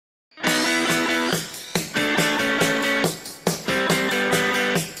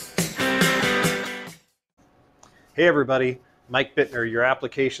Hey everybody, Mike Bittner, your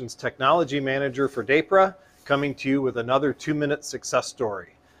Applications Technology Manager for Dapra, coming to you with another 2-minute success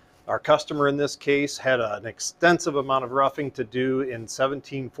story. Our customer in this case had an extensive amount of roughing to do in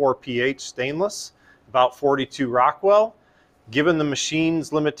 17.4 pH stainless, about 42 Rockwell. Given the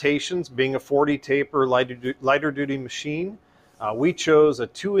machine's limitations, being a 40 taper lighter duty machine, we chose a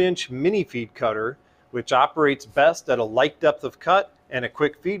 2-inch mini feed cutter, which operates best at a light depth of cut and a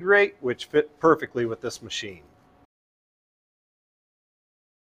quick feed rate, which fit perfectly with this machine.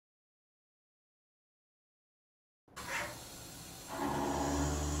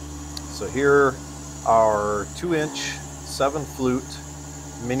 So here our 2-inch 7-flute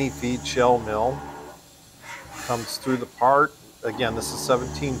mini feed shell mill comes through the part. Again, this is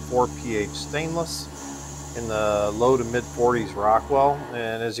 17.4 pH stainless in the low to mid 40s Rockwell,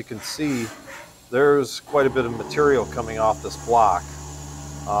 and as you can see, there's quite a bit of material coming off this block.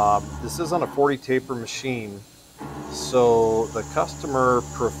 This isn't a 40 taper machine, so the customer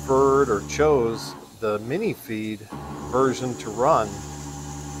preferred or chose the mini feed version to run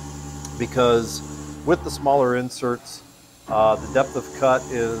because with the smaller inserts, the depth of cut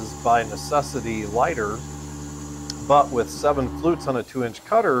is by necessity lighter, but with 7 flutes on a 2-inch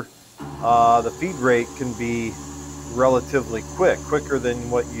cutter, the feed rate can be relatively quicker than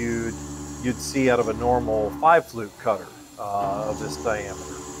what you'd see out of a normal 5-flute cutter of this diameter.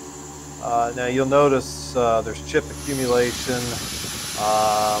 Now you'll notice there's chip accumulation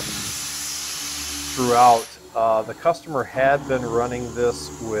throughout. The customer had been running this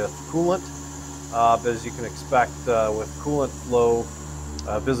with coolant, but as you can expect with coolant flow,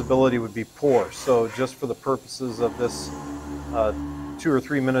 visibility would be poor. So just for the purposes of this 2 or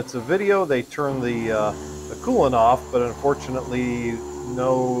 3 minutes of video, they turned the coolant off, but unfortunately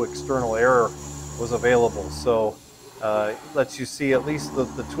no external air was available. So it lets you see at least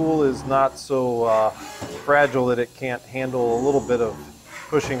the tool is not so fragile that it can't handle a little bit of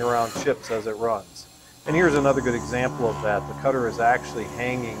pushing around chips as it runs. And here's another good example of that. The cutter is actually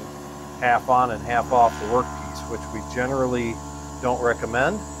hanging half on and half off the workpiece, which we generally don't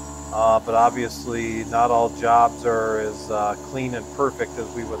recommend, but obviously not all jobs are as clean and perfect as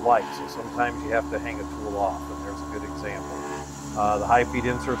we would like. So sometimes you have to hang a tool off, and there's a good example. The high feed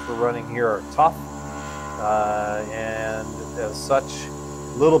inserts we're running here are tough, and as such,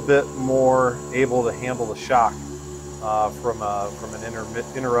 a little bit more able to handle the shock from an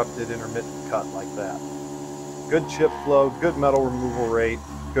intermittent cut like that. Good chip flow, good metal removal rate,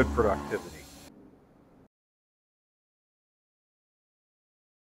 good productivity.